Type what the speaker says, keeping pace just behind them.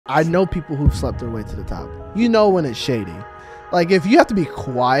I know people who've slept their way to the top. You know when it's shady. Like, if you have to be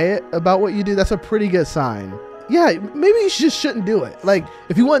quiet about what you do, that's a pretty good sign. Yeah, maybe you just shouldn't do it. Like,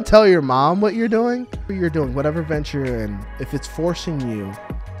 if you want to tell your mom what you're doing, whatever venture you're in, if it's forcing you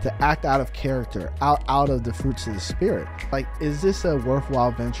to act out of character, out of the fruits of the Spirit, like, is this a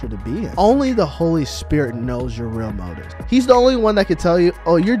worthwhile venture to be in? Only the Holy Spirit knows your real motives. He's the only one that can tell you,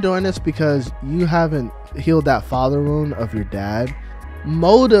 oh, you're doing this because you haven't healed that father wound of your dad.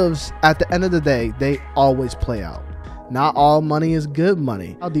 Motives, at the end of the day, they always play out. Not all money is good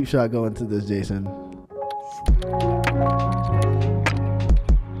money. How deep should I go into this, Jason?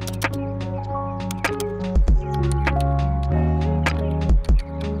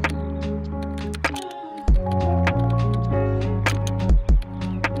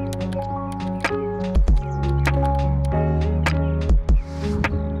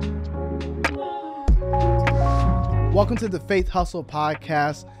 Welcome to the Faith Hustle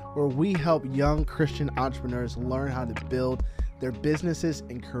podcast, where we help young Christian entrepreneurs learn how to build their businesses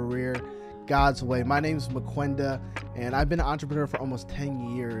and career God's way. My name is Mukwenda, and I've been an entrepreneur for almost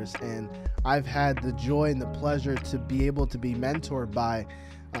 10 years, and I've had the joy and the pleasure to be able to be mentored by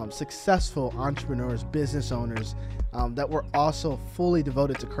successful entrepreneurs, business owners that were also fully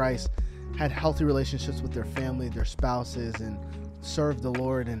devoted to Christ, had healthy relationships with their family, their spouses, and served the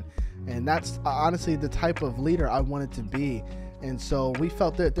Lord. And that's honestly the type of leader I wanted to be. And so we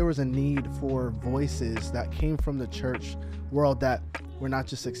felt that there was a need for voices that came from the church world that were not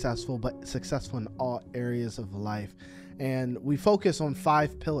just successful, but successful in all areas of life. And we focus on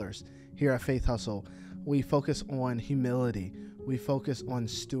 5 pillars here at Faith Hustle. We focus on humility. We focus on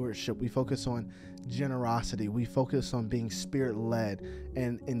stewardship. We focus on generosity. We focus on being spirit-led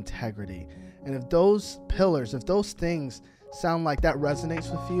and integrity. And if those pillars, if those things sound like that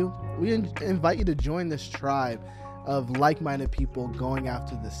resonates with you, we invite you to join this tribe of like-minded people going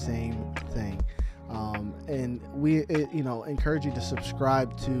after the same thing. And we encourage you to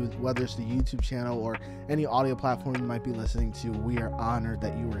subscribe to, whether it's the YouTube channel or any audio platform you might be listening to. We are honored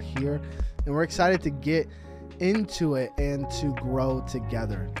that you are here, and we're excited to get into it and to grow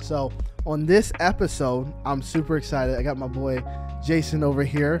together. So on this episode, I'm super excited. I got my boy Jason over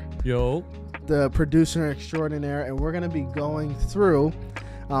here. Yo. The producer extraordinaire, and we're going to be going through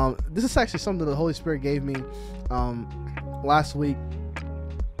this is actually something the Holy Spirit gave me last week.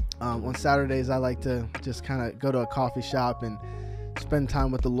 On Saturdays, I like to just kind of go to a coffee shop and spend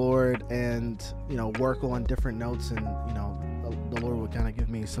time with the Lord, and work on different notes, and the Lord would kind of give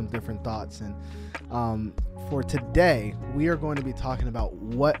me some different thoughts. And for today, we are going to be talking about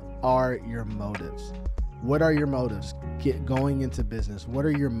what are your motives. What are your motives going into business? What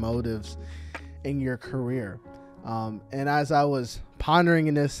are your motives in your career? And as I was pondering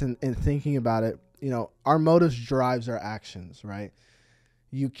in this and thinking about it, our motives drives our actions, right?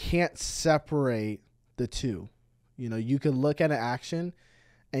 You can't separate the two. You can look at an action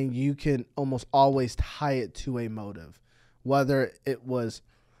and you can almost always tie it to a motive, whether it was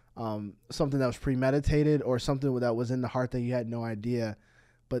something that was premeditated or something that was in the heart that you had no idea.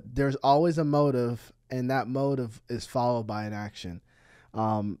 But there's always a motive, and that motive is followed by an action.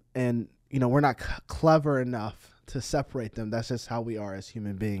 And we're not clever enough to separate them. That's just how we are as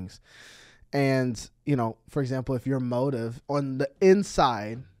human beings. And, for example, if your motive on the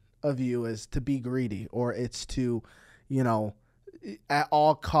inside of you is to be greedy, or it's to, at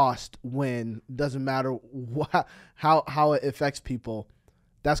all cost win, doesn't matter how it affects people,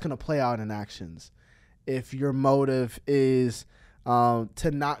 that's going to play out in actions. If your motive is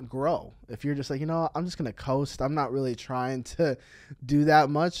to not grow, if you're just like, I'm just going to coast, I'm not really trying to do that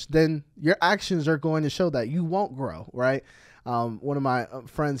much, then your actions are going to show that you won't grow, right? One of my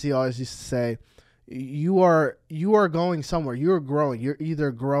friends, he always used to say, you are going somewhere, you're growing, you're either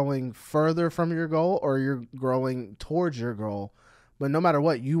growing further from your goal or you're growing towards your goal. But no matter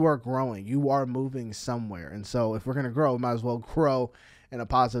what, you are growing, you are moving somewhere. And so if we're going to grow, we might as well grow in a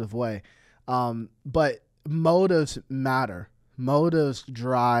positive way. But motives matter. Motives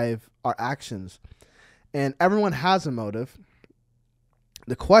drive our actions, and everyone has a motive.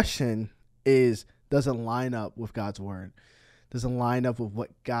 The question is, does it line up with God's word? Does it line up with what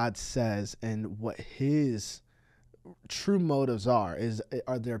God says and what his true motives are?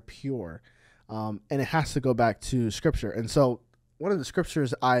 Are they pure? And it has to go back to scripture. And so one of the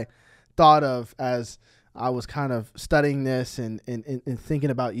scriptures I thought of as I was kind of studying this and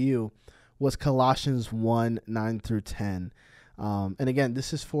thinking about you was Colossians 1:9-10. And again,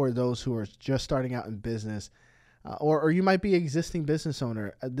 this is for those who are just starting out in business, or you might be an existing business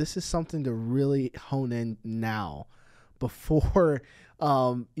owner. This is something to really hone in now before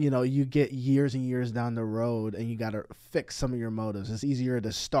you get years and years down the road and you got to fix some of your motives. It's easier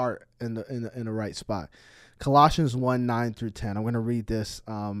to start in the right spot. Colossians 1:9-10. I'm going to read this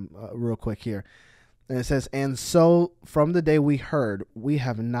real quick here. And it says, "And so from the day we heard, we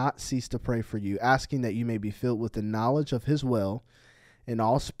have not ceased to pray for you, asking that you may be filled with the knowledge of his will in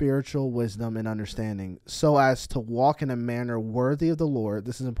all spiritual wisdom and understanding, so as to walk in a manner worthy of the Lord."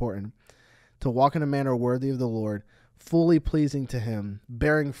 This is important. "To walk in a manner worthy of the Lord, fully pleasing to him,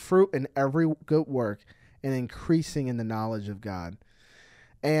 bearing fruit in every good work, and increasing in the knowledge of God."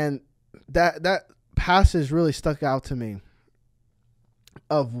 And that passage really stuck out to me,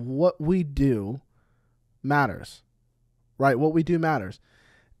 of what we do matters, right? What we do matters.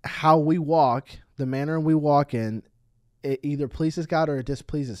 How we walk, the manner we walk in, it either pleases God or it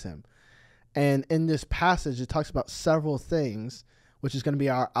displeases him. And in this passage, it talks about several things, which is going to be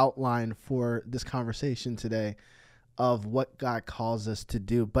our outline for this conversation today, of what God calls us to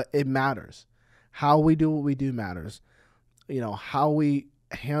do. But it matters. How we do what we do matters. How we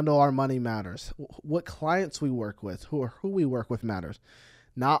handle our money matters. What clients we work with, who we work with matters.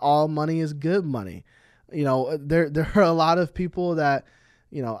 Not all money is good money. There are a lot of people that,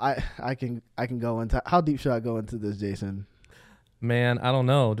 I can go into. How deep should I go into this, Jason? Man, I don't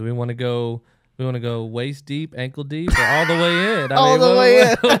know. Do we want to go? We want to go waist deep, ankle deep, or all the way in? The way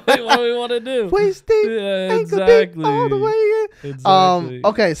in. What do we want to do? Waist deep, yeah, ankle exactly. deep, all the way in. Exactly.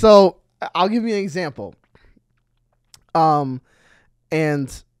 Okay, so I'll give you an example.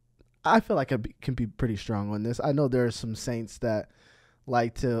 And I feel like I can be pretty strong on this. I know there are some saints that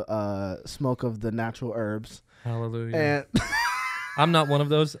like to smoke of the natural herbs. Hallelujah. And I'm not one of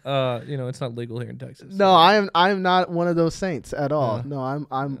those. It's not legal here in Texas. No, I am not one of those saints at all. No,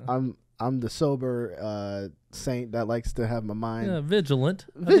 I'm the sober saint that likes to have my mind vigilant.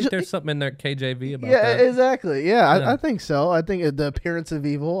 I think there's something in there KJV about that. Yeah, exactly. Yeah, I think so. I think the appearance of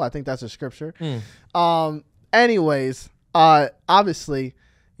evil. I think that's a scripture. Anyways, obviously,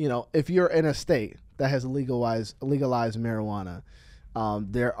 if you're in a state that has legalized marijuana,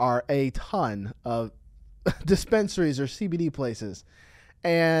 there are a ton of dispensaries or CBD places,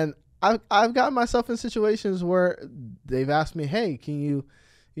 and I've gotten myself in situations where they've asked me, "Hey, can you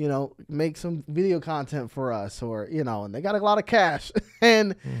make some video content for us?" Or and they got a lot of cash,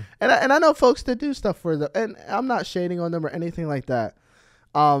 and I know folks that do stuff for them, and I'm not shading on them or anything like that.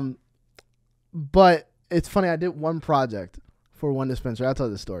 But it's funny. I did one project for one dispensary. I'll tell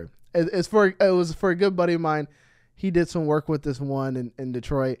this story. It was for a good buddy of mine. He did some work with this one in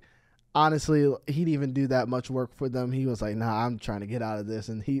Detroit. Honestly, he didn't even do that much work for them. He was like, "Nah, I'm trying to get out of this."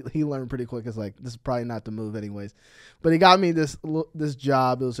 And he learned pretty quick. It's like, this is probably not the move anyways. But he got me this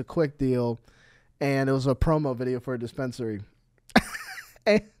job. It was a quick deal, and it was a promo video for a dispensary.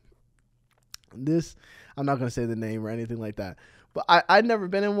 And this, I'm not going to say the name or anything like that. But I'd never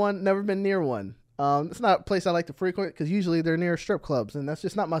been in one, never been near one. It's not a place I like to frequent because usually they're near strip clubs, and that's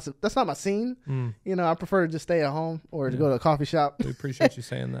just not my scene. I prefer to just stay at home or to go to a coffee shop. We appreciate you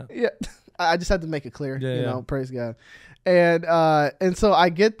saying that. Yeah, I just had to make it clear. Yeah. Praise God. And so I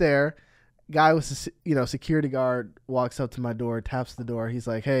get there. Guy with security guard walks up to my door, taps the door. He's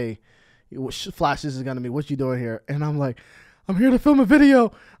like, "Hey," flashes is gonna be, "What you doing here?" And I'm like, "I'm here to film a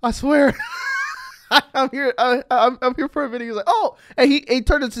video. I swear." I'm here for a video. He's like, "Oh," and he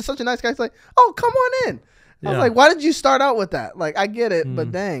turned into such a nice guy. He's like, "Oh, come on in." I was like, "Why did you start out with that?" Like, I get it, but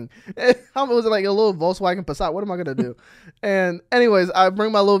dang, I was like a little Volkswagen Passat. What am I gonna do? And anyways, I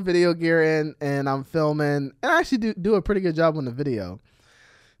bring my little video gear in, and I'm filming, and I actually do a pretty good job on the video.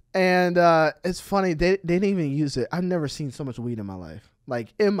 And it's funny, they didn't even use it. I've never seen so much weed in my life.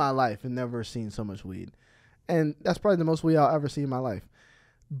 Like, in my life, I've never seen so much weed, and that's probably the most weed I'll ever see in my life.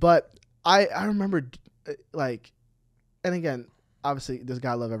 But I remember, like, and again, obviously, does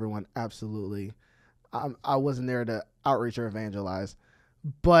God love everyone? Absolutely. I wasn't there to outreach or evangelize,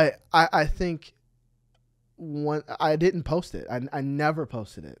 but I think I didn't post it. I never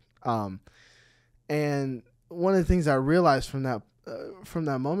posted it. And one of the things I realized from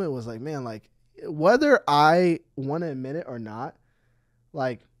that moment was like, man, like, whether I want to admit it or not,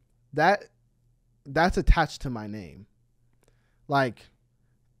 like, that's attached to my name. Like,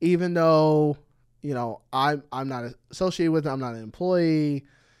 even though, I'm not associated with it, I'm not an employee,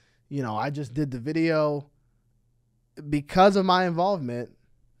 I just did the video. Because of my involvement,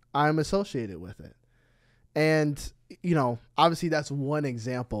 I'm associated with it. And, obviously that's one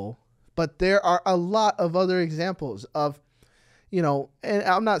example, but there are a lot of other examples of, and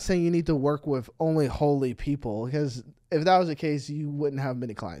I'm not saying you need to work with only holy people, because if that was the case, you wouldn't have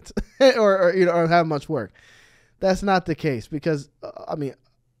many clients or have much work. That's not the case because,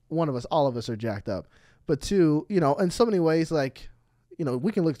 all of us are jacked up. But two, in so many ways, like,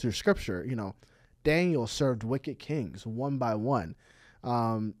 we can look through scripture. Daniel served wicked kings one by one.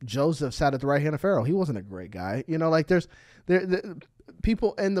 Joseph sat at the right hand of Pharaoh. He wasn't a great guy. Like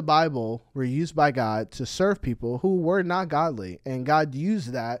people in the Bible were used by God to serve people who were not godly, and God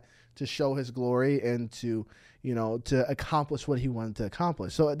used that to show his glory and to accomplish what he wanted to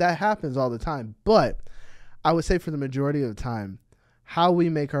accomplish. So that happens all the time. But I would say for the majority of the time, how we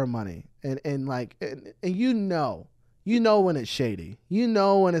make our money and when it's shady,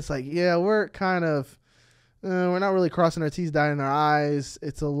 when it's like, yeah, we're kind of, we're not really crossing our T's, dotting our I's.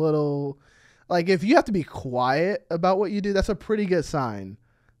 It's a little like, if you have to be quiet about what you do, that's a pretty good sign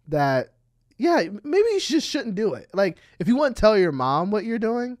that, yeah, maybe you just shouldn't do it. Like, if you want to tell your mom what you're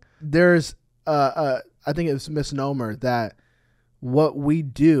doing, there's I think it's a misnomer that what we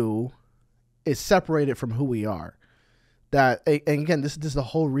do is separated from who we are. That, and again, this is the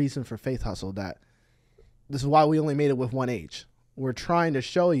whole reason for Faithustle, that this is why we only made it with one H. We're trying to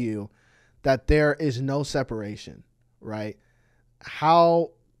show you that there is no separation, right?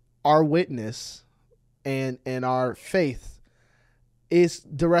 How our witness and our faith is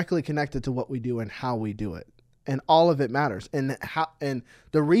directly connected to what we do and how we do it. And all of it matters. And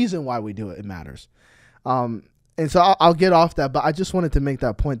the reason why we do it matters. And so I'll get off that, but I just wanted to make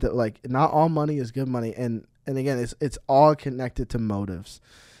that point that, like, not all money is good money. And again, it's all connected to motives.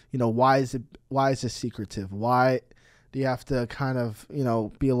 Why is it secretive? Why do you have to kind of,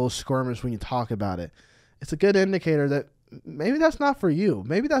 be a little squirmish when you talk about it? It's a good indicator that maybe that's not for you.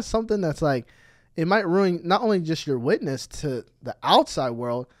 Maybe that's something that's like, it might ruin not only just your witness to the outside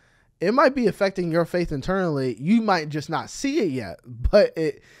world, it might be affecting your faith internally. You might just not see it yet, but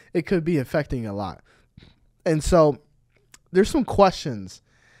it could be affecting a lot. And so there's some questions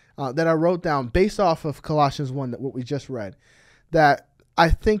that I wrote down based off of Colossians 1, what we just read, that I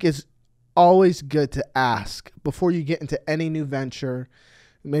think is always good to ask before you get into any new venture,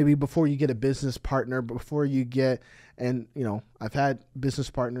 maybe before you get a business partner, before you get, and, I've had business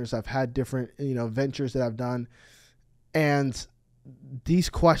partners, I've had different, ventures that I've done. And these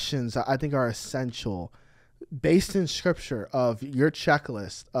questions I think are essential based in scripture of your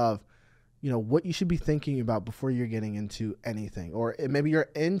checklist of, what you should be thinking about before you're getting into anything, or maybe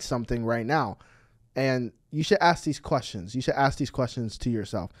you're in something right now and you should ask these questions. You should ask these questions to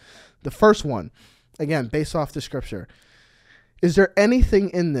yourself. The first one, again, based off the scripture, is there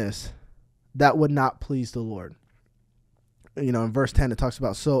anything in this that would not please the Lord? In verse 10, it talks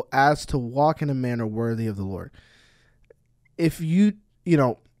about, so as to walk in a manner worthy of the Lord. If you,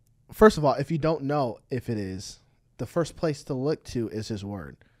 first of all, if you don't know if it is, the first place to look to is his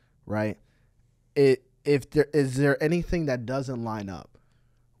word, right? Is there anything that doesn't line up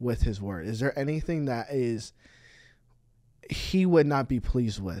with his word? Is there anything that he would not be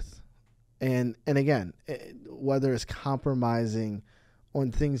pleased with? And again, whether it's compromising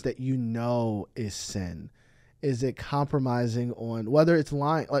on things that is sin, is it compromising on whether it's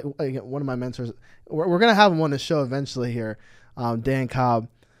lying? Like, again, one of my mentors, we're going to have him on the show eventually here, Dan Cobb.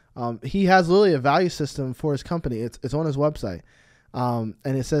 He has literally a value system for his company. It's on his website. And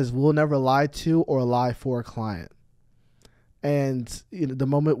it says, we'll never lie to or lie for a client. And the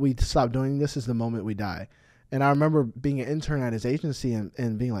moment we stop doing this is the moment we die. And I remember being an intern at his agency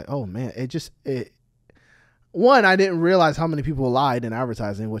and being like, oh man, one, I didn't realize how many people lied in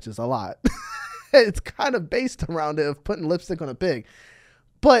advertising, which is a lot. It's kind of based around it of putting lipstick on a pig,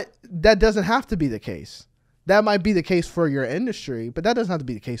 but that doesn't have to be the case. That might be the case for your industry, but that doesn't have to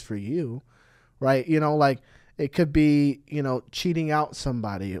be the case for you, right? Like it could be, cheating out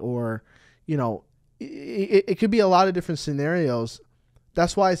somebody, or, it could be a lot of different scenarios.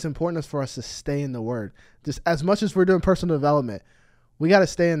 That's why it's important for us to stay in the word. Just as much as we're doing personal development, we got to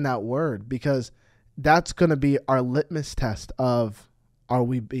stay in that word, because that's going to be our litmus test of, are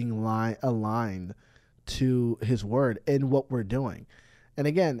we being aligned to his word in what we're doing? And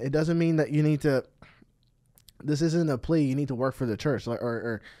again, it doesn't mean that you need to, this isn't a plea, you need to work for the church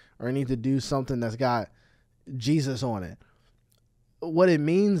or you need to do something that's got Jesus on it. What it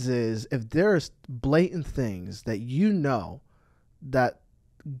means is, if there's blatant things that that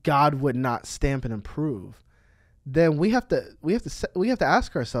God would not stamp and approve, then we have to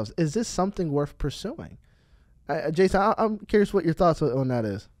ask ourselves, is this something worth pursuing? Jason, I'm curious what your thoughts on that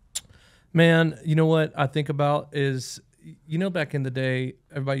is. Man, you know what I think about is, back in the day,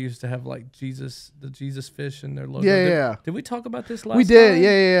 everybody used to have like the Jesus fish in their logo. Yeah. Did we talk about this last time? We did,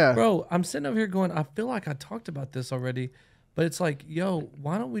 yeah. Bro, I'm sitting over here going, I feel like I talked about this already, but it's like,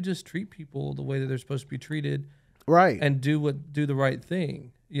 why don't we just treat people the way that they're supposed to be treated? Right. and do the right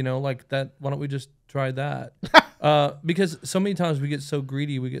thing. Like that. Why don't we just try that? Because so many times we get so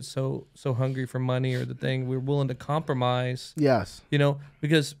greedy, we get so hungry for money or the thing, we're willing to compromise. Yes.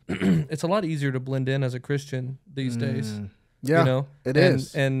 Because it's a lot easier to blend in as a Christian these days. Yeah, it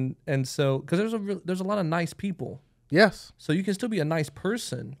is. And so because there's a lot of nice people. Yes. So you can still be a nice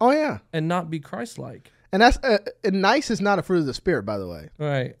person. Oh yeah. And not be Christ-like. And that's and nice is not a fruit of the spirit, by the way.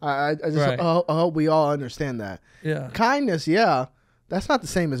 Right. I just I hope we all understand that. Yeah. Kindness, yeah, that's not the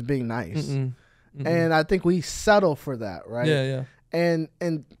same as being nice. And I think we settle for that, right? Yeah. And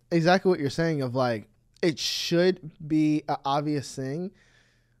exactly what you're saying of like it should be an obvious thing,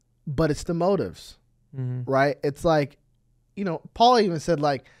 but it's the motives, right? It's like, Paul even said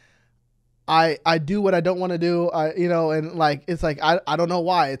like, I do what I don't want to do, and like it's like I don't know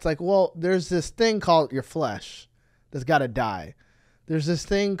why. It's like, well, there's this thing called your flesh that's got to die. There's this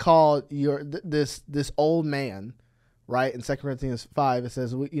thing called this old man, right? In 2 Corinthians 5, it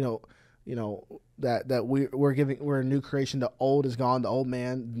says that we're a new creation. The old is gone, the old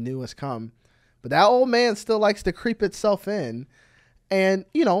man, the new has come. But that old man still likes to creep itself in. And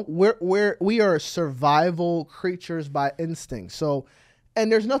we are survival creatures by instinct. So, and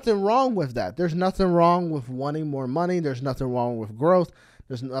there's nothing wrong with that. There's nothing wrong with wanting more money. There's nothing wrong with growth.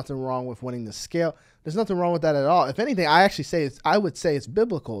 There's nothing wrong with wanting to scale. There's nothing wrong with that at all. If anything, I would say it's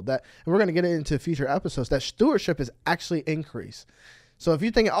biblical that, and we're going to get into future episodes, that stewardship is actually increase. So if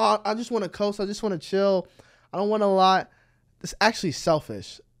you're thinking, I just want to coast, I just want to chill, I don't want a lot, it's actually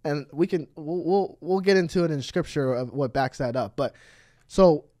selfish. And we'll get into it in scripture of what backs that up. But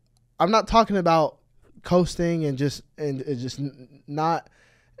so I'm not talking about coasting and just not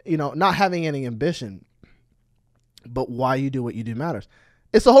having any ambition, but why you do what you do matters.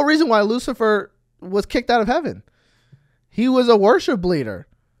 It's the whole reason why Lucifer was kicked out of heaven. He was a worship leader.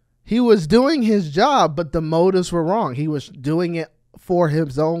 He was doing his job, but the motives were wrong. He was doing it for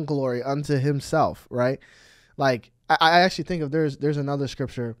his own glory unto himself, right? Like I actually think of there's another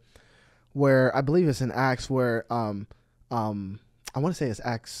scripture where I believe it's in Acts where I want to say it's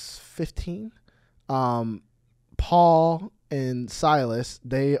Acts 15. Paul and Silas,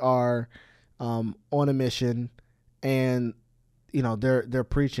 they are on a mission, and they're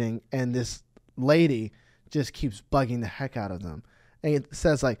preaching, and this lady just keeps bugging the heck out of them. And it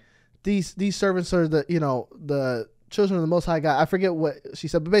says like these servants are the children of the Most High God. I forget what she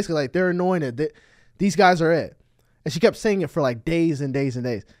said, but basically like they're anointed. These guys are it. And she kept saying it for like days and days and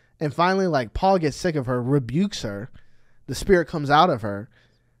days. And finally, like Paul gets sick of her, rebukes her. The spirit comes out of her,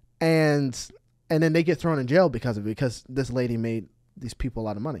 and then they get thrown in jail because of it, because this lady made these people a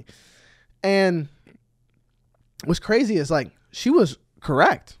lot of money. And what's crazy is like she was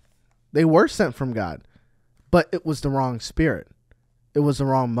correct. They were sent from God, but it was the wrong spirit. It was the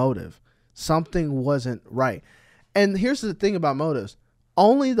wrong motive. Something wasn't right. And here's the thing about motives.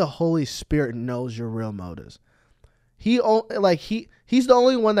 Only the Holy Spirit knows your real motives. He's the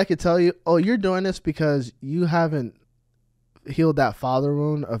only one that could tell you, oh, you're doing this because you haven't healed that father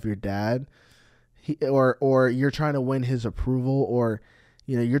wound of your dad, or you're trying to win his approval, or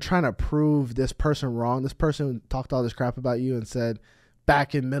you're trying to prove this person wrong. This person talked all this crap about you and said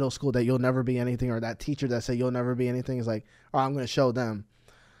back in middle school that you'll never be anything, or that teacher that said you'll never be anything is like, oh, I'm going to show them.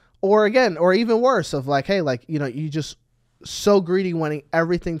 Or again, or even worse of like, hey, like, you just so greedy, wanting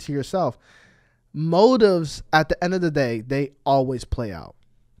everything to yourself. Motives at the end of the day, they always play out.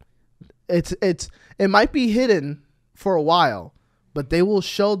 It might be hidden for a while, but they will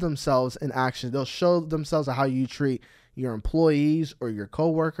show themselves in action. They'll show themselves how you treat your employees or your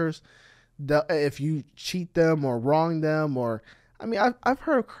coworkers. If you cheat them or wrong them, or I've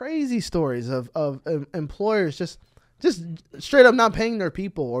heard crazy stories of employers just straight up not paying their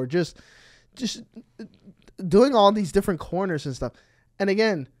people, or just doing all these different corners and stuff. And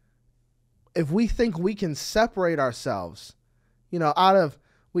again, if we think we can separate ourselves, out of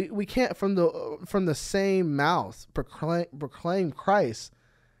we can't from the same mouth proclaim Christ,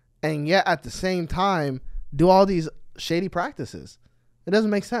 and yet at the same time do all these shady practices. It doesn't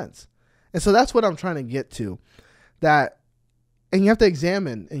make sense. And so that's what I'm trying to get to. And you have to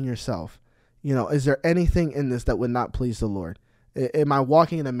examine in yourself, is there anything in this that would not please the Lord? Am I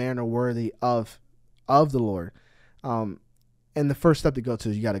walking in a manner worthy of the Lord? And the first step to go to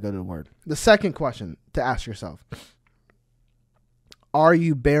is you got to go to the Word. The second question to ask yourself, are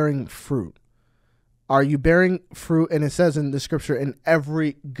you bearing fruit? Are you bearing fruit? And it says in the scripture, in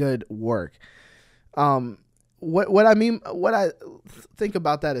every good work. What I think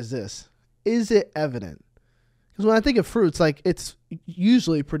about that is this: is it evident? Because when I think of fruits, like it's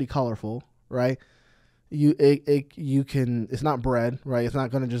usually pretty colorful, right? It's not bread, right? It's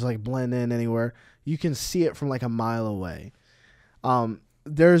not going to just like blend in anywhere. you can see it from like a mile away.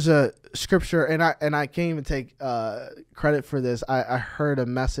 There's a scripture, and I can't even take credit for this. I heard a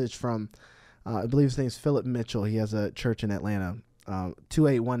message from, I believe his name's Philip Mitchell. He has a church in Atlanta,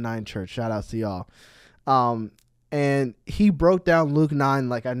 2819 church. Shout outs to y'all. And he broke down Luke 9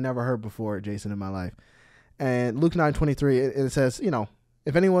 like I never heard before, Jason, in my life. And Luke 9:23, it says, you know,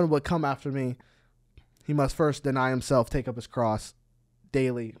 if anyone would come after me, he must first deny himself, take up his cross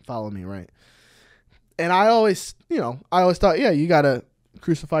daily, follow me, right? And I always thought, yeah, you got to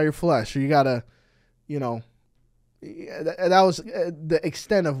crucify your flesh, or you got to, you know, that was the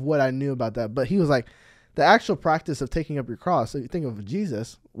extent of what I knew about that. But he was like, the actual practice of taking up your cross, so you think of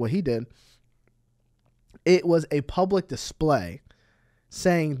Jesus, what he did, it was a public display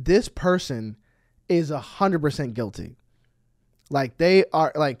saying this person is 100% guilty. Like they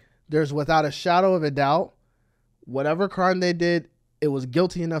are, like there's without a shadow of a doubt, whatever crime they did, it was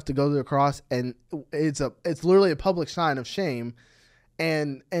guilty enough to go to the cross, and it's literally a public sign of shame,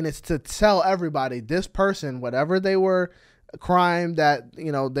 and it's to tell everybody this person, whatever they were, a crime that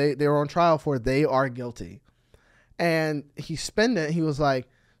you know they were on trial for, they are guilty. And he was like,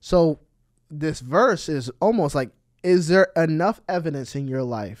 so this verse is almost like, is there enough evidence in your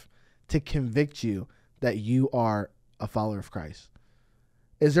life to convict you that you are a follower of Christ?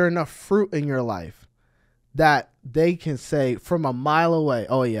 Is there enough fruit in your life that they can say from a mile away,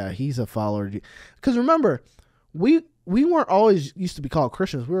 oh yeah, he's a follower? Because remember, we weren't always used to be called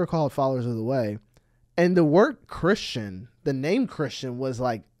Christians. We were called followers of the way. And the word Christian, the name Christian was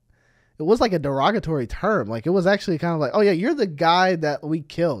like, it was like a derogatory term. Like it was actually kind of like, oh yeah, you're the guy that we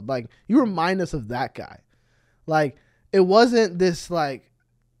killed. Like you remind us of that guy. Like it wasn't this like,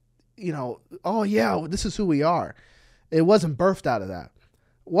 you know, oh yeah, this is who we are. It wasn't birthed out of that.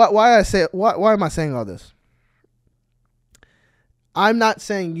 Why am I saying all this? I'm not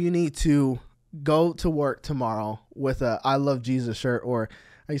saying you need to go to work tomorrow with a I love Jesus shirt, or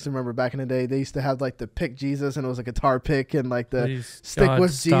I used to remember back in the day, they used to have like the pick Jesus, and it was a guitar pick, and like the Please, stick God,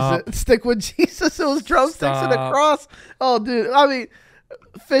 with stop. Jesus, stick with Jesus. It was drumsticks and a cross. Oh dude. I mean,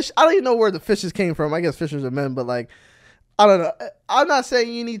 fish. I don't even know where the fishes came from. I guess fishers are men, but like, I don't know. I'm not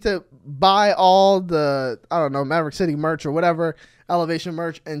saying you need to buy all the, I don't know, Maverick City merch or whatever, Elevation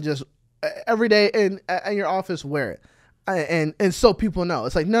merch, and just every day in your office wear it. And so people know.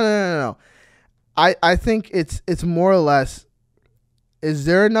 It's like, no. I think it's more or less, is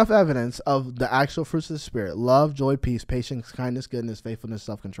there enough evidence of the actual fruits of the Spirit? Love, joy, peace, patience, kindness, goodness, faithfulness,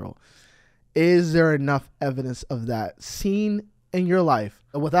 self-control. Is there enough evidence of that seen in your life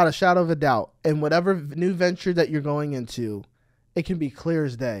without a shadow of a doubt? And whatever new venture that you're going into, it can be clear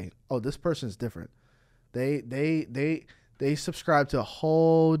as day. Oh, this person's different. They subscribe to a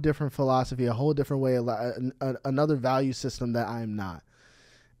whole different philosophy, a whole different way, another value system that I'm not.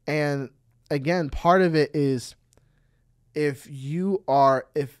 And again, part of it is if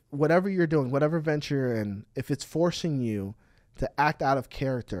whatever you're doing, whatever venture you're in, if it's forcing you to act out of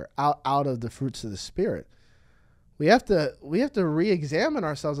character, out of the fruits of the Spirit, we have to re-examine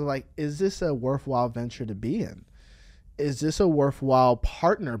ourselves of like, is this a worthwhile venture to be in? Is this a worthwhile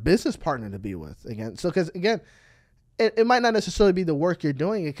business partner to be with? Again, so because again, it might not necessarily be the work you're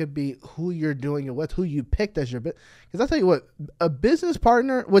doing. It could be who you're doing it with, who you picked as your business. Because I'll tell you what, a business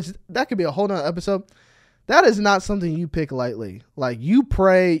partner, which that could be a whole nother episode, that is not something you pick lightly. Like you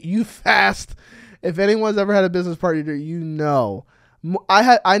pray, you fast. If anyone's ever had a business partner, you know.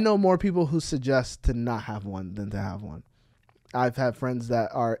 I know more people who suggest to not have one than to have one. I've had friends that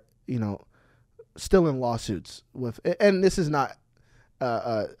are, you know, still in lawsuits with, and this is not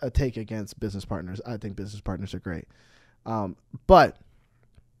a take against business partners. I think business partners are great. But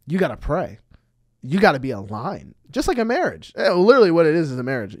you got to pray. You got to be aligned, just like a marriage. Literally what it is a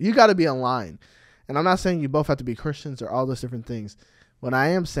marriage. You got to be aligned. And I'm not saying you both have to be Christians or all those different things. What I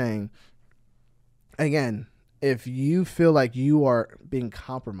am saying, again, if you feel like you are being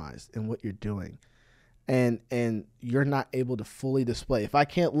compromised in what you're doing and you're not able to fully display, if I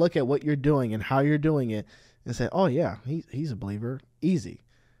can't look at what you're doing and how you're doing it and say, oh yeah, he's a believer, easy.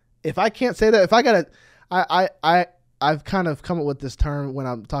 If I can't say that, if I gotta, I've kind of come up with this term when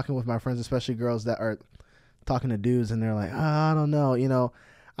I'm talking with my friends, especially girls that are talking to dudes and they're like, oh, I don't know, you know,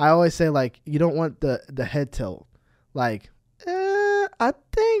 I always say like, you don't want the head tilt. Like, I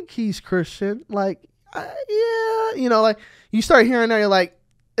think he's Christian. Like, yeah, you know, like you start hearing that, you're like,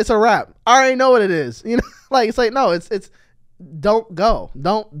 it's a wrap. I already know what it is. You know, like, it's like, no, it's don't go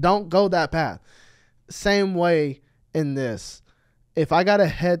that path. Same way in this. If I got a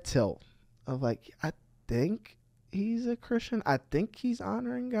head tilt of like, I think he's a Christian, I think he's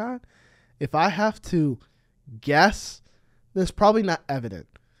honoring God, if I have to guess, that's probably not evident.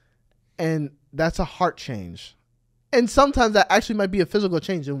 And that's a heart change. And sometimes that actually might be a physical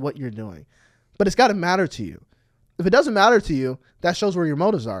change in what you're doing. But it's got to matter to you. If it doesn't matter to you, that shows where your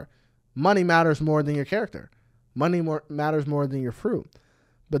motives are. Money matters more than your character. Money matters more than your fruit.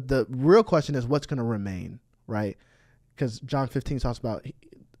 But the real question is what's going to remain, right? Because John 15 talks about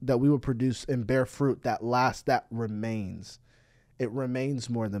that we will produce and bear fruit that lasts, that remains. It remains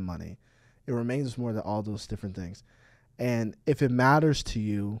more than money. It remains more than all those different things. And if it matters to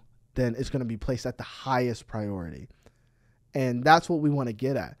you, then it's going to be placed at the highest priority. And that's what we want to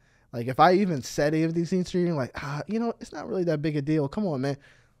get at. Like, if I even said any of these things to you, you're like, it's not really that big a deal. Come on, man.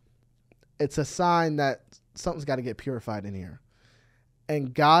 It's a sign that something's got to get purified in here.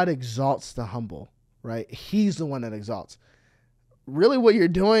 And God exalts the humble, right? He's the one that exalts. Really what you're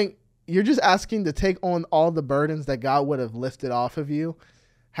doing, you're just asking to take on all the burdens that God would have lifted off of you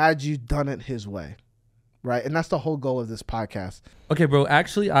had you done it his way, right? And that's the whole goal of this podcast. Okay, bro.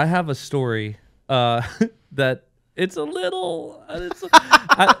 Actually, I have a story that it's a little...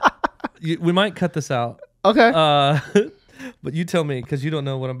 we might cut this out. Okay. But you tell me, because you don't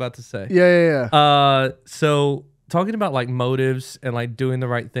know what I'm about to say. Yeah. So talking about like motives and like doing the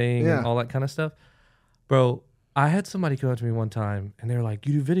right thing and all that kind of stuff, bro. I had somebody come up to me one time and they were like,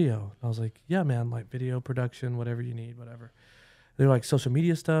 "You do video?" And I was like, "Yeah, man, like video production, whatever you need, whatever." They're like, "Social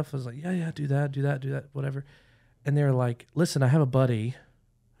media stuff." I was like, "Yeah, do that, whatever." And they were like, "Listen, I have a buddy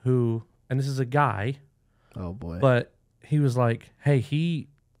who, and this is a guy." Oh boy. But he was like, "Hey, he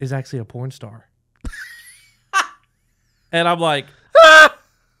is actually a porn star." And I'm like,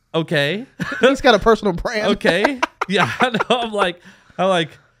 okay. He's got a personal brand. Okay. Yeah, I know. I'm like,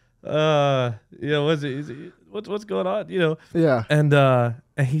 what's going on? Yeah. And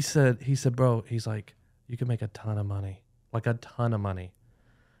he said, bro, he's like, you can make a ton of money, like a ton of money.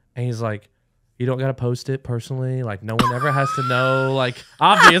 And he's like, you don't got to post it personally. Like, no one ever has to know. Like,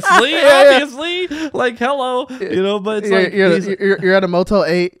 obviously, like, hello, but it's like, you're at a Motel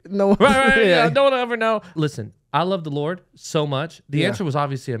 8. No one, right. Yeah, no one will ever know. Listen, I love the Lord so much. The answer was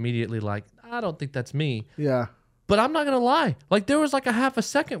obviously immediately like, I don't think that's me. Yeah. But I'm not going to lie. Like, there was like a half a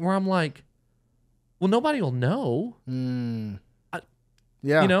second where I'm like, well, nobody will know.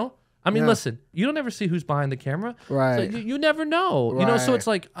 Yeah. I mean, listen, you don't ever see who's behind the camera. Right. So you never know. Right. So it's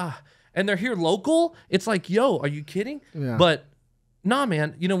like, and they're here local. It's like, yo, are you kidding? Yeah. But nah,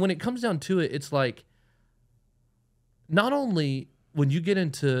 man, when it comes down to it, it's like, not only when you get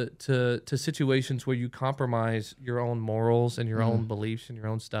into situations where you compromise your own morals and your own beliefs and your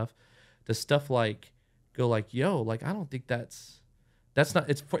own stuff, the stuff like go like, yo, like, I don't think that's not,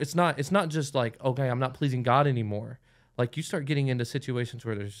 it's not just like, okay, I'm not pleasing God anymore. Like, you start getting into situations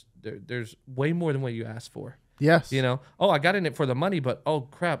where there's way more than what you asked for. Yes. Oh, I got in it for the money, but oh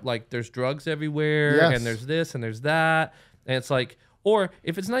crap, like there's drugs everywhere and there's this and there's that. And it's like, or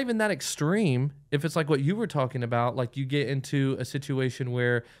if it's not even that extreme, if it's like what you were talking about, like you get into a situation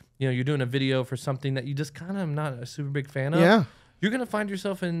where, you're doing a video for something that you just kind of not a super big fan of. Yeah. You're going to find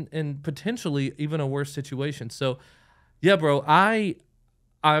yourself in potentially even a worse situation. So yeah, bro, I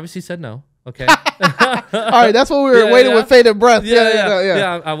obviously said no. Okay. All right. That's what we were waiting with bated breath.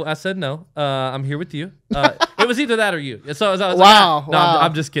 Yeah. I said no. I'm here with you. It was either that or you. So I was wow. like, no,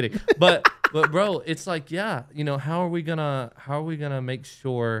 I'm just kidding. But bro, it's like, how are we gonna make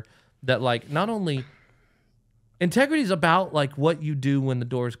sure that, like, not only integrity is about like what you do when the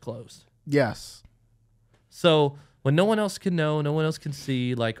door's closed. Yes. So when no one else can know, no one else can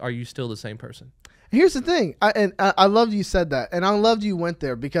see, like, are you still the same person? Here's the thing. I loved you said that, and I loved you went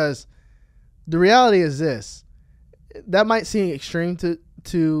there, because the reality is this. That might seem extreme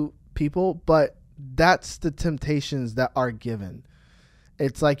to people, but that's the temptations that are given.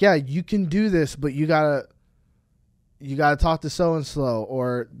 It's like, yeah, you can do this, but you gotta talk to so and so.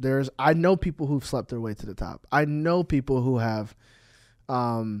 Or I know people who've slept their way to the top. I know people who have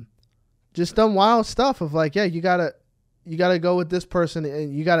just done wild stuff of like, yeah, you gotta go with this person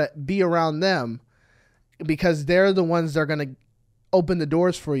and you gotta be around them because they're the ones that are gonna open the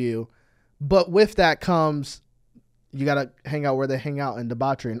doors for you. But with that comes, you got to hang out where they hang out and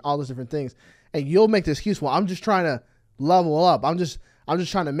debauchery and all those different things. And you'll make the excuse, well, I'm just trying to level up. I'm just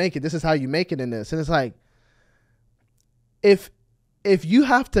trying to make it. This is how you make it in this. And it's like, if you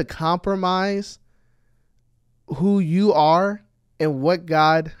have to compromise who you are and what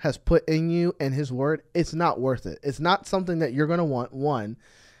God has put in you and his word, it's not worth it. It's not something that you're going to want, one.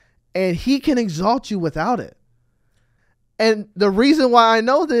 And he can exalt you without it. And the reason why I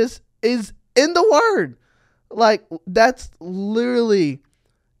know this is in the word. Like, that's literally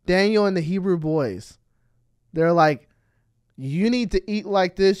Daniel and the Hebrew boys. They're like, you need to eat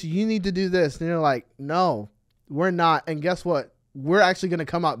like this. You need to do this. And they're like, no, we're not. And guess what? we're actually going to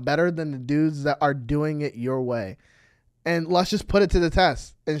come out better than the dudes that are doing it your way. And let's just put it to the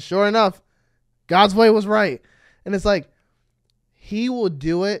test. And sure enough, God's way was right. And it's like, he will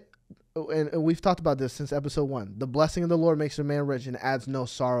do it. And we've talked about this since episode 1. The blessing of the Lord makes a man rich and adds no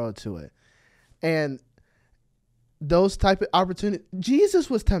sorrow to it. And those type of opportunities, Jesus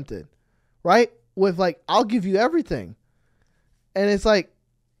was tempted, right? With like, I'll give you everything. And it's like,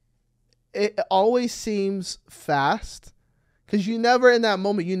 it always seems fast because you never in that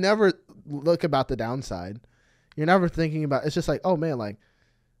moment, you never look about the downside. You're never thinking about, it's just like, oh man, like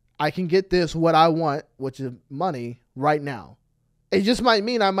I can get this, what I want, which is money right now. It just might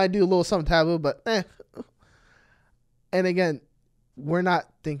mean I might do a little something taboo, but And again, we're not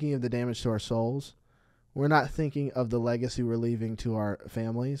thinking of the damage to our souls. We're not thinking of the legacy we're leaving to our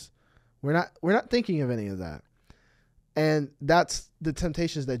families. We're not thinking of any of that. And that's the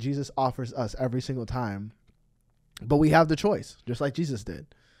temptations that Jesus offers us every single time. But we have the choice, just like Jesus did.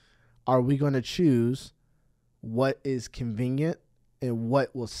 Are we going to choose what is convenient and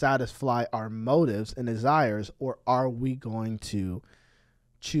what will satisfy our motives and desires, or are we going to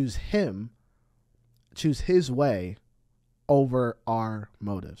choose him, choose his way over our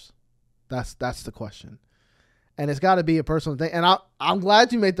motives? That's the question. And it's got to be a personal thing. And I'm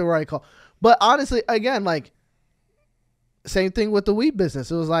glad you made the right call. But honestly, again, like, same thing with the weed business.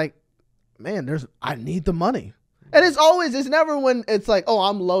 It was like, man, I need the money. And it's never when it's like, oh,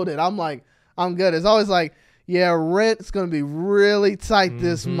 I'm loaded. I'm like, I'm good. It's always like, yeah, rent's going to be really tight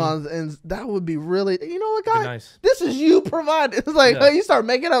this month. And that would be really, you know what, God, nice. This is you providing. It's like, Yeah. you start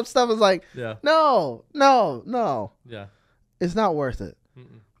making up stuff. It's like, no. Yeah. It's not worth it.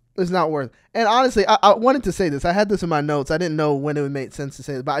 It's not worth it. And honestly, I wanted to say this. I had this in my notes. I didn't know when it would make sense to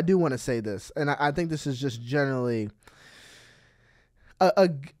say it, but I do want to say this. And I think this is just generally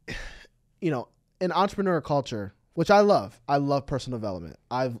an entrepreneur culture, which I love. I love personal development.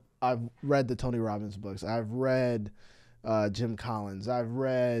 I've read the Tony Robbins books. I've read Jim Collins. I've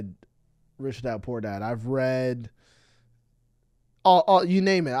read Rich Dad Poor Dad. I've read all you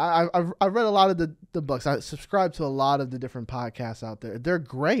name it. I've read a lot of the books. I subscribe to a lot of the different podcasts out there. They're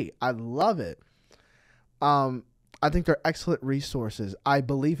great. I love it. I think they're excellent resources. I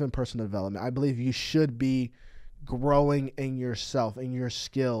believe in personal development. I believe you should be growing in yourself, in your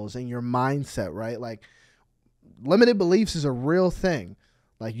skills, in your mindset, right? Like, limited beliefs is a real thing.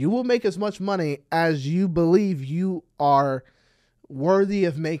 Like, you will make as much money as you believe you are worthy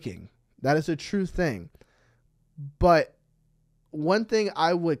of making. That is a true thing. But one thing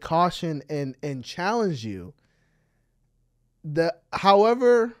I would caution and challenge you, that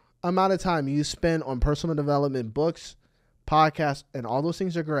however amount of time you spend on personal development books, podcasts, and all those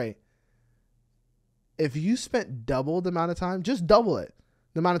things are great. If you spent double the amount of time, just double it,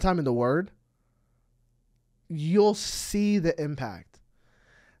 the amount of time in the Word, you'll see the impact.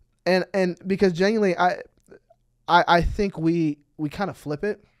 And because genuinely, I think we kind of flip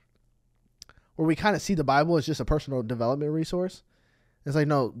it, where we kind of see the Bible as just a personal development resource. It's like,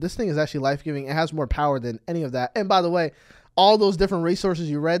 no, this thing is actually life-giving. It has more power than any of that. And by the way, all those different resources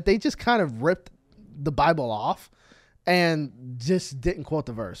you read, they just kind of ripped the Bible off and just didn't quote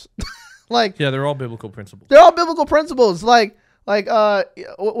the verse. Like, yeah, they're all biblical principles. They're all biblical principles. Like what's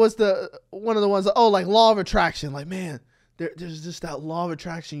one of the ones? Oh, like law of attraction. Like, man, there's just that law of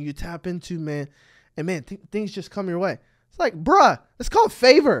attraction you tap into, man, and man, things just come your way. It's like, bruh, it's called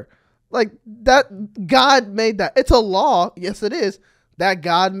favor. Like, that God made that. It's a law. Yes, it is. That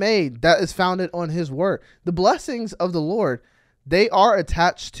God made, that is founded on his word. The blessings of the Lord, they are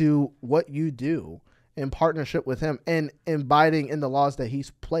attached to what you do in partnership with him and abiding in the laws that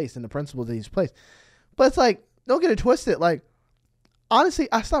he's placed and the principles that he's placed. But it's like, don't get it twisted. Like, honestly,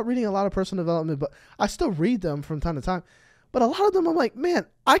 I stopped reading a lot of personal development, but I still read them from time to time. But a lot of them, I'm like, man,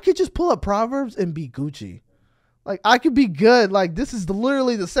 I could just pull up Proverbs and be Gucci. Like, I could be good. Like, this is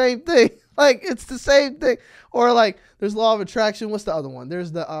literally the same thing. Like, it's the same thing. Or like, there's law of attraction. What's the other one?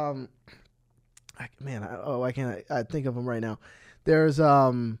 There's the I can't think of them right now. There's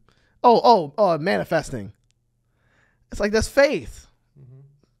manifesting. It's like, that's faith. Mm-hmm.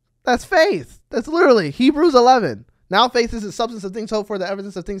 That's faith. That's literally Hebrews 11. Now faith is the substance of things hoped for, the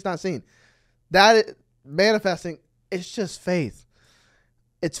evidence of things not seen. Manifesting, it's just faith.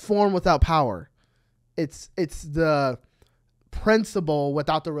 It's form without power. It's the principle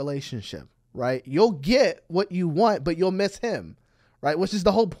without the relationship, right? You'll get what you want, but you'll miss him, right? Which is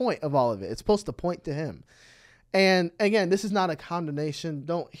the whole point of all of it. It's supposed to point to him. And again, this is not a condemnation.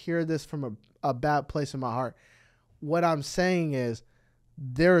 Don't hear this from a bad place in my heart. What I'm saying is,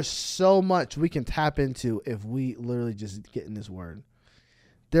 there's so much we can tap into if we literally just get in this word.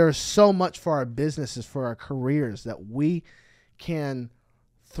 There's so much for our businesses, for our careers, that we can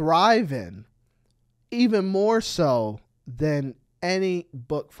thrive in, even more so than any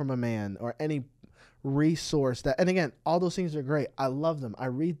book from a man or any resource that, and again, all those things are great. I love them. I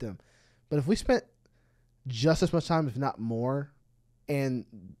read them. But if we spent just as much time, if not more, in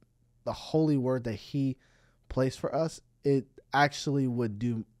the holy word that he placed for us, it actually would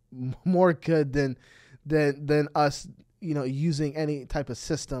do more good than us, using any type of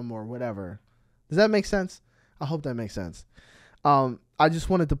system or whatever. Does that make sense? I hope that makes sense. I just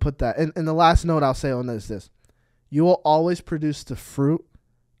wanted to put that. And the last note I'll say on this is this. You will always produce the fruit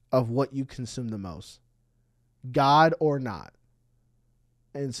of what you consume the most, God or not.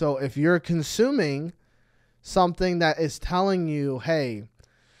 And so if you're consuming something that is telling you, hey,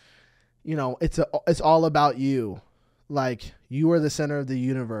 it's all about you, like you are the center of the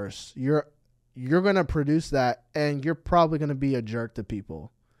universe, you're going to produce that, and you're probably going to be a jerk to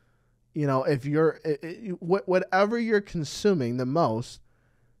people. If you're whatever you're consuming the most,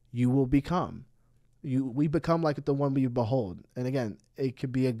 you will become. We become like the one we behold. And again, it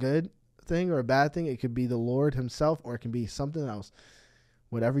could be a good thing or a bad thing. It could be the Lord himself, or it can be something else.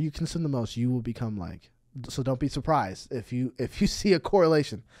 Whatever you consume the most, you will become like. So don't be surprised if you see a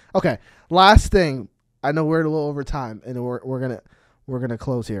correlation. Okay, last thing. I know we're a little over time, and we're gonna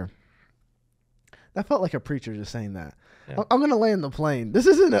close here. That felt like a preacher just saying that. Yeah. I'm gonna land the plane. This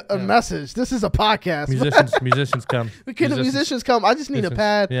isn't a message. This is a podcast. Musicians come. Musicians come. I just need a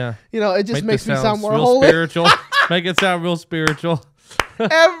pad. Yeah. It just makes me sound more real holy. Spiritual. Make it sound real spiritual.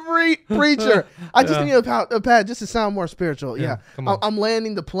 Every preacher. I just need a pad just to sound more spiritual. Yeah. Come on. I'm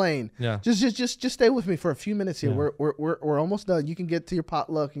landing the plane. Yeah. Just stay with me for a few minutes here. Yeah. We're almost done. You can get to your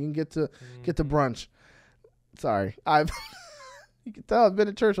potluck and you can get to brunch. Sorry. You can tell I've been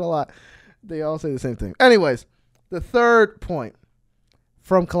to church a lot. They all say the same thing. Anyways, the third point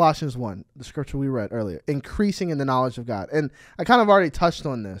from Colossians 1, the scripture we read earlier, increasing in the knowledge of God. And I kind of already touched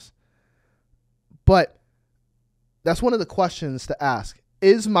on this, but that's one of the questions to ask.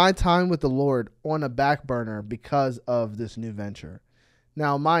 Is my time with the Lord on a back burner because of this new venture?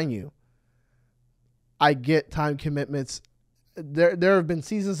 Now, mind you, I get time commitments. There have been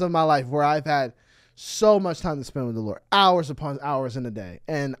seasons of my life where I've had so much time to spend with the Lord, hours upon hours in a day,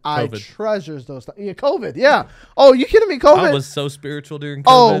 and I treasures those times. Yeah, COVID, yeah. Oh, you kidding me? COVID. I was so spiritual during COVID.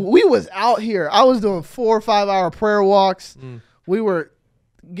 Oh, we was out here. I was doing 4 or 5 hour prayer walks. We were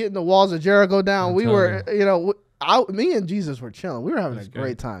getting the walls of Jericho down. We were, me and Jesus were chilling. We were having a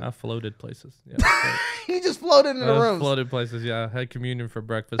great time. I floated places. Yeah, he just floated in the rooms. Floated places. Yeah, I had communion for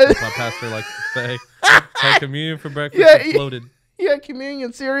breakfast, as my pastor likes to say. Had communion for breakfast. And floated. Yeah,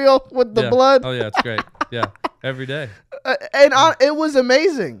 communion cereal with the blood. Oh yeah, it's great. Yeah, every day. It was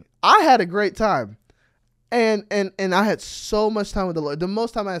amazing. I had a great time, and I had so much time with the Lord. The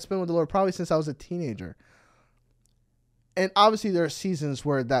most time I had spent with the Lord probably since I was a teenager. And obviously, there are seasons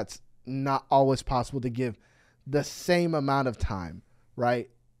where that's not always possible to give the same amount of time, right?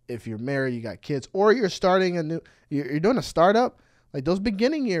 If you're married, you got kids, or you're starting you're doing a startup. Like those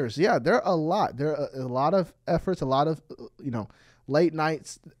beginning years, yeah, they're a lot. There are a lot of efforts, a lot of late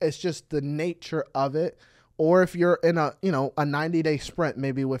nights. It's just the nature of it. Or if you're in a 90-day sprint,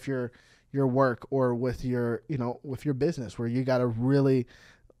 maybe with your work or with your with your business, where you got to really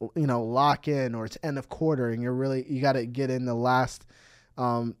lock in, or it's end of quarter and you got to get in the last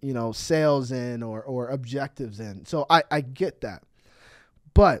sales in or objectives in. So I get that.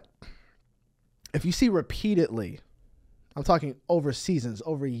 But if you see repeatedly, I'm talking over seasons,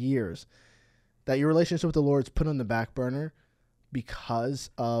 over years, that your relationship with the Lord's put on the back burner because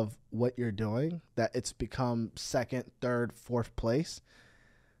of what you're doing, that it's become second, third, fourth place,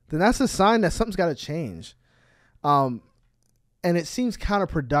 then that's a sign that something's got to change. And it seems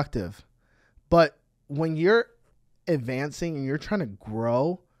counterproductive. But when you're advancing and you're trying to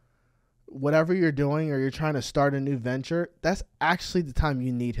grow, whatever you're doing, or you're trying to start a new venture, that's actually the time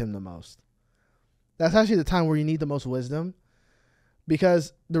you need him the most. That's actually the time where you need the most wisdom,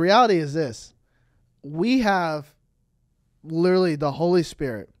 because the reality is this: we have literally the Holy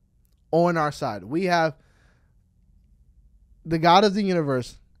Spirit on our side. We have the God of the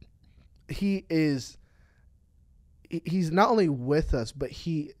universe. He's not only with us, but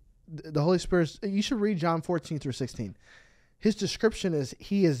the Holy Spirit, you should read John 14-16. His description is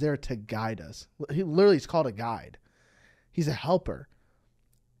he is there to guide us. He's called a guide. He's a helper.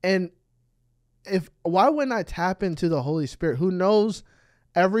 And why wouldn't I tap into the Holy Spirit, who knows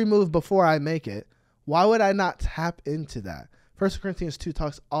every move before I make it? Why would I not tap into that? 1 Corinthians 2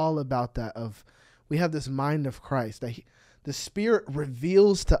 talks all about that. We have this mind of Christ, that the Spirit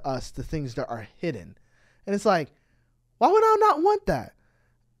reveals to us the things that are hidden. And it's like, why would I not want that?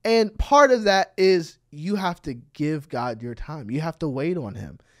 And part of that is you have to give God your time. You have to wait on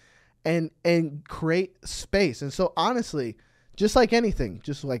him and create space. And so honestly, just like anything,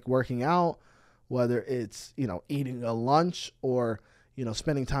 just like working out, whether it's, eating a lunch or,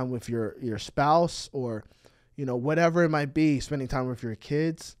 spending time with your spouse or, whatever it might be, spending time with your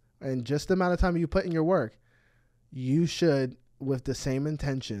kids, and just the amount of time you put in your work, you should, with the same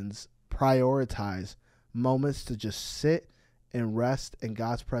intentions, prioritize moments to just sit and rest in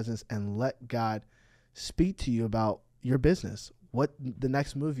God's presence and let God speak to you about your business, what the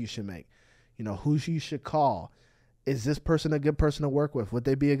next move you should make, who you should call. Is this person a good person to work with? Would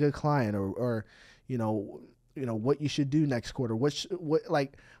they be a good client? Or what you should do next quarter? When's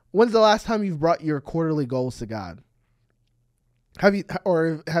the last time you've brought your quarterly goals to God? Have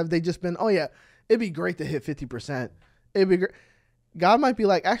they just been, oh yeah, it'd be great to hit 50%. It'd be great. God might be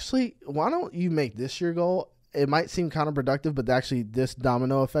like, actually, why don't you make this your goal? It might seem counterproductive, but actually this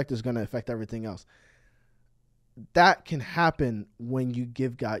domino effect is going to affect everything else. That can happen when you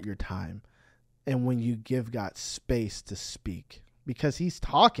give God your time and when you give God space to speak, because he's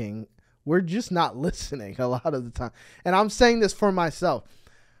talking. We're just not listening a lot of the time. And I'm saying this for myself.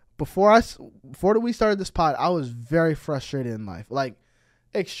 Before we started this pod, I was very frustrated in life, like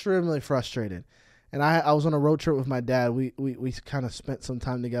extremely frustrated. And I was on a road trip with my dad. We kind of spent some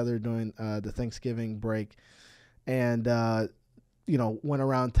time together during the Thanksgiving break, and went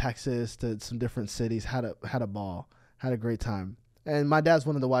around Texas to some different cities. Had a ball, had a great time. And my dad's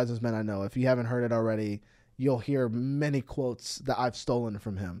one of the wisest men I know. If you haven't heard it already, you'll hear many quotes that I've stolen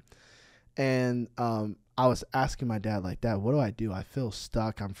from him. And I was asking my dad, like, Dad, what do I do? I feel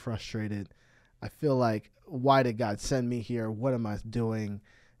stuck. I'm frustrated. I feel like, why did God send me here? What am I doing?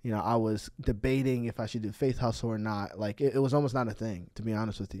 I was debating if I should do Faithustle or not. Like, it was almost not a thing, to be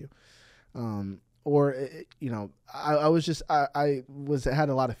honest with you. I had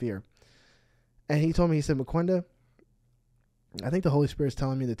a lot of fear. And he told me, he said, Mukwenda, I think the Holy Spirit's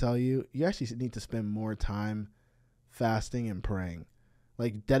telling me to tell you, you actually need to spend more time fasting and praying.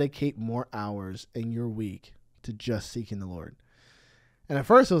 Like, dedicate more hours in your week to just seeking the Lord. And at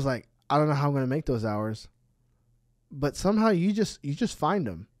first it was like, I don't know how I'm going to make those hours. But somehow you just find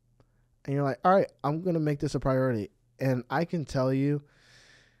them. And you're like, all right, I'm going to make this a priority. And I can tell you,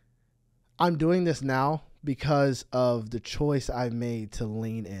 I'm doing this now because of the choice I've made to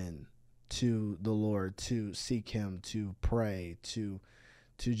lean in to the Lord, to seek him, to pray, to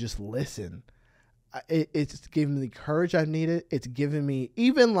just listen. It's given me the courage I've needed. It's given me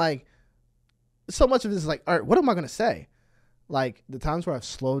even like so much of this is like, all right, what am I going to say? Like the times where I've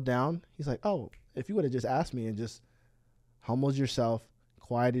slowed down, he's like, oh, if you would have just asked me and just humbled yourself,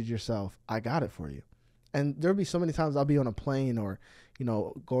 quieted yourself, I got it for you. And there'll be so many times I'll be on a plane or,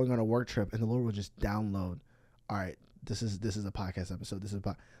 going on a work trip, and the Lord will just download. All right, this is a podcast episode.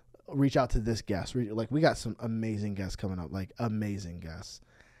 Reach out to this guest. We got some amazing guests coming up, like amazing guests.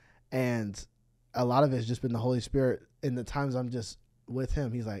 And a lot of it's just been the Holy Spirit. In the times I'm just with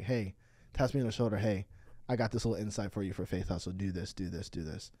him, he's like, hey, taps me on the shoulder. Hey, I got this little insight for you for Faithustle. Do this, do this, do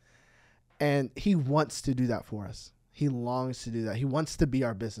this. And he wants to do that for us. He longs to do that. He wants to be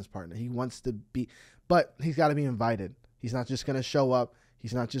our business partner. He wants to be, but he's got to be invited. He's not just going to show up.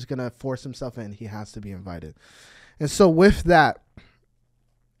 He's not just going to force himself in. He has to be invited. And so with that,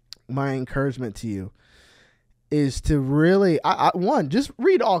 my encouragement to you is to really, just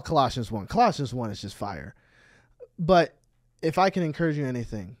read all Colossians 1. Colossians 1 is just fire. But if I can encourage you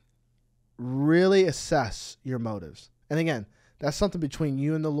anything, really assess your motives. And again, that's something between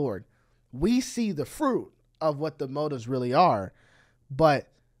you and the Lord. We see the fruit of what the motives really are,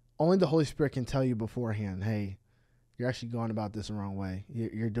 but only the Holy Spirit can tell you beforehand, hey, you're actually going about this the wrong way.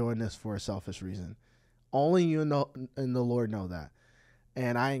 You're doing this for a selfish reason. Only you and the Lord know that.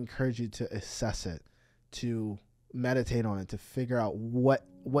 And I encourage you to assess it, to meditate on it, to figure out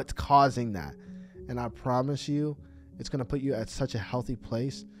what's causing that. And I promise you, it's going to put you at such a healthy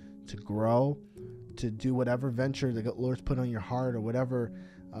place to grow, to do whatever venture the Lord's put on your heart or whatever,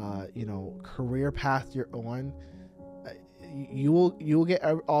 career path you're on. You will get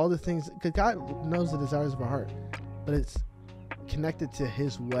all the things, because God knows the desires of our heart, but it's connected to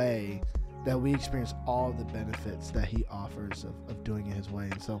his way that we experience all the benefits that he offers of doing it his way.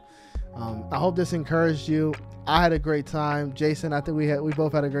 And so I hope this encouraged you. I had a great time. Jason, I think we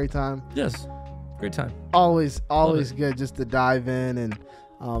both had a great time. Yes. Great time. Always good just to dive in and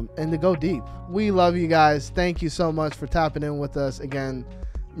to go deep. We love you guys. Thank you so much for tapping in with us. Again,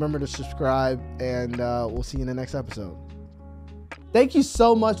 remember to subscribe, and we'll see you in the next episode. Thank you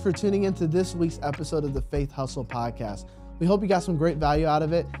so much for tuning into this week's episode of the Faith Hustle podcast. We hope you got some great value out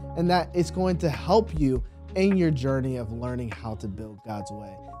of it and that it's going to help you in your journey of learning how to build God's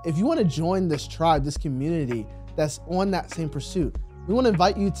way. If you want to join this tribe, this community that's on that same pursuit, we want to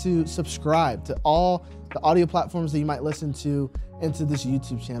invite you to subscribe to all the audio platforms that you might listen to and to this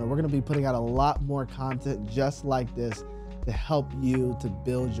YouTube channel. We're going to be putting out a lot more content just like this to help you to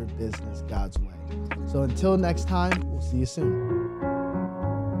build your business God's way. So until next time, we'll see you soon.